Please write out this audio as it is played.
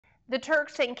The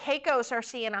Turks and Caicos are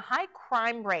seeing a high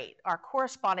crime rate. Our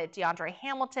correspondent DeAndre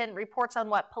Hamilton reports on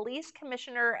what police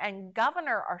commissioner and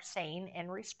governor are saying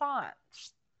in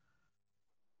response.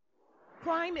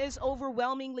 Crime is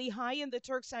overwhelmingly high in the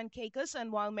Turks and Caicos,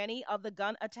 and while many of the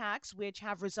gun attacks, which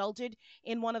have resulted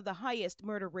in one of the highest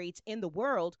murder rates in the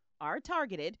world, are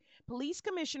targeted, Police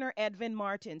Commissioner Edwin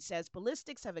Martin says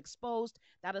ballistics have exposed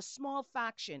that a small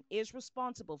faction is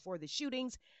responsible for the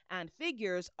shootings, and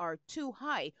figures are too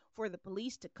high for the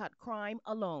police to cut crime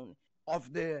alone.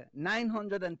 Of the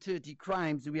 930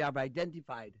 crimes we have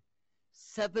identified,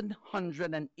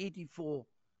 784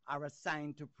 are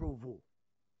assigned to Provo.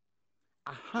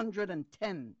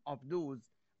 110 of those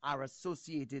are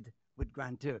associated with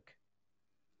Grand Turk.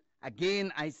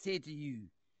 Again, I say to you,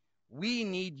 we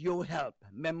need your help,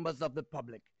 members of the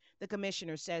public. The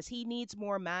commissioner says he needs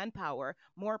more manpower,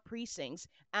 more precincts,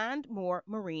 and more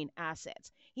marine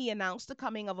assets. He announced the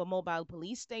coming of a mobile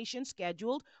police station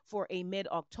scheduled for a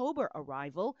mid-October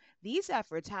arrival. These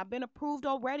efforts have been approved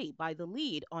already by the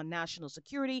lead on national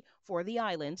security for the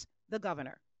islands, the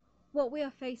governor. What we are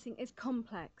facing is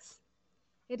complex.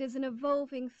 It is an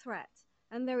evolving threat,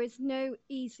 and there is no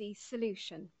easy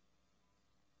solution.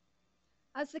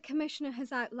 As the Commissioner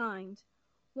has outlined,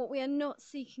 what we are not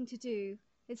seeking to do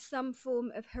is some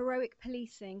form of heroic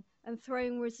policing and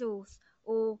throwing resource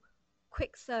or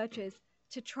quick surges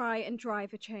to try and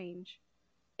drive a change.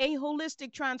 A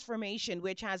holistic transformation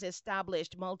which has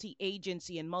established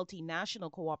multi-agency and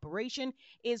multinational cooperation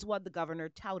is what the governor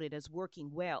touted as working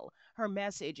well. Her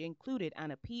message included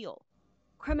an appeal.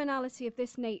 Criminality of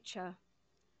this nature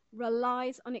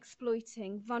relies on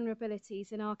exploiting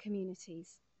vulnerabilities in our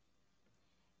communities.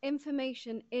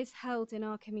 Information is held in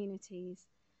our communities,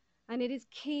 and it is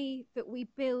key that we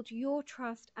build your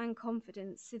trust and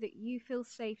confidence so that you feel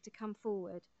safe to come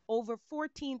forward. Over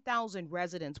 14,000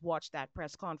 residents watched that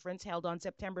press conference held on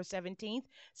September 17th.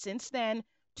 Since then,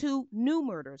 2 new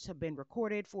murders have been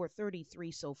recorded for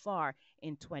 33 so far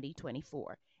in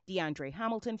 2024. DeAndre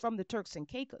Hamilton from the Turks and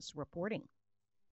Caicos reporting.